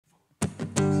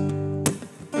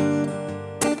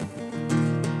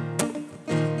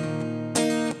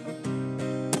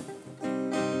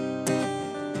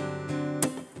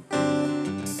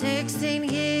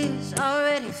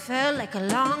felt like a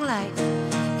long life.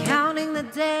 Counting the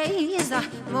days, I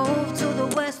moved to the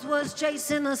west, was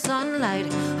chasing the sunlight,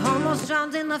 almost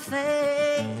drowned in the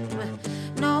fame.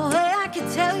 No way I can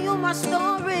tell you my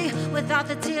story without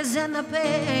the tears and the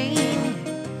pain.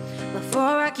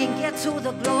 Before I can get to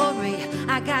the glory,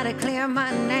 I gotta clear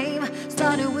my name.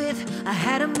 Started with, I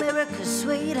had America's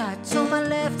sweetheart to my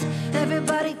left.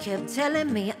 Everybody kept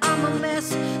telling me I'm a mess.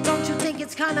 Don't you think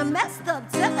it's kinda messed up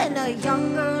telling a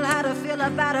young girl how to feel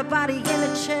about her body in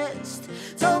her chest?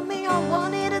 Told me I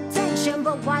wanted attention,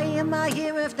 but why am I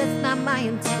here if that's not my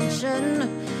intention?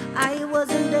 I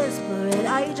wasn't desperate,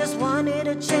 I just wanted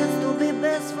a chance to be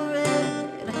best for it.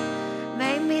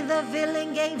 Made me the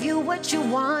villain, gave you what you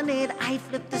wanted. I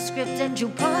flipped the script and you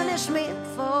punished me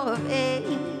for it.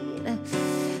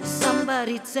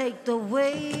 Somebody take the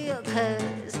wheel,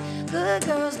 'cause good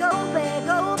girls go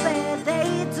bad, they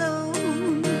do.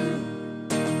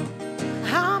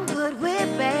 I'm good with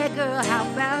bad girl, how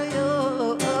about you?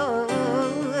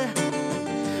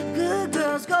 Good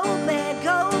girls go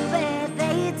bad,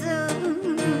 they do.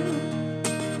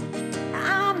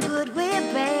 I'm good with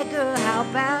bad girl, how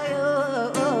about you?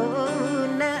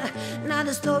 Now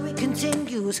the story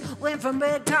continues. Went from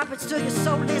red carpets to your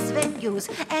soulless venues,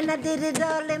 and I did it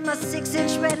all in my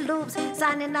 6-inch red loops,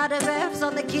 signing autographs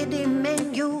on the kiddie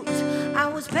menus. I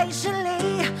was patiently,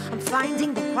 I'm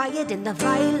finding the quiet in the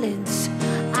violence.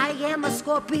 I am a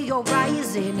Scorpio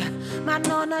rising. My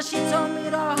nonna, she told me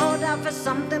to hold out for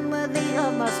something worthy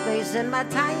of my space and my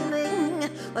timing.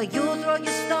 But you throw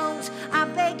your stones, I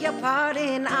beg your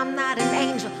pardon. I'm not an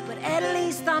angel, but at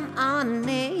least I'm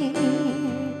honest.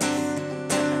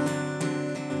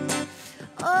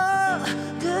 Oh,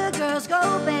 good girls go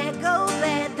bad,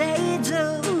 they do.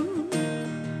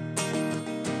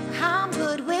 I'm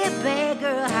good with bad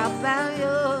girl, how about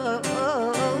you?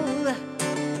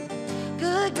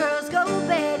 Good girls go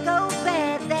bad,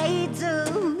 they do.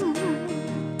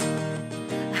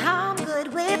 I'm good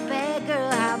with bad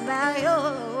girl, how about you?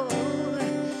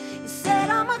 You said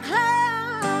I'm a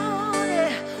clown,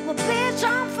 yeah. Well bitch,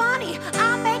 I'm funny, I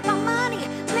make my money,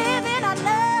 living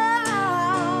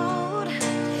alone.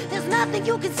 There's nothing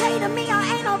you can say to me I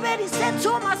ain't already said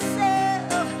to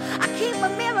myself. I keep a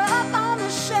mirror up on the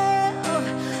shelf.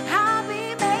 I'll be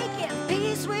making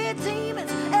peace with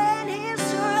demons and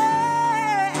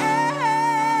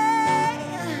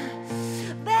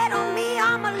bet on me,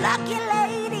 I'm a lucky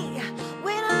lady.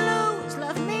 Win or lose,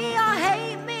 love me or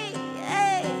hate me.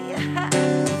 Hey,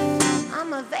 I'm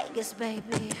a Vegas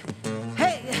baby.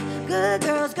 Hey, good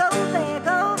girls go bad,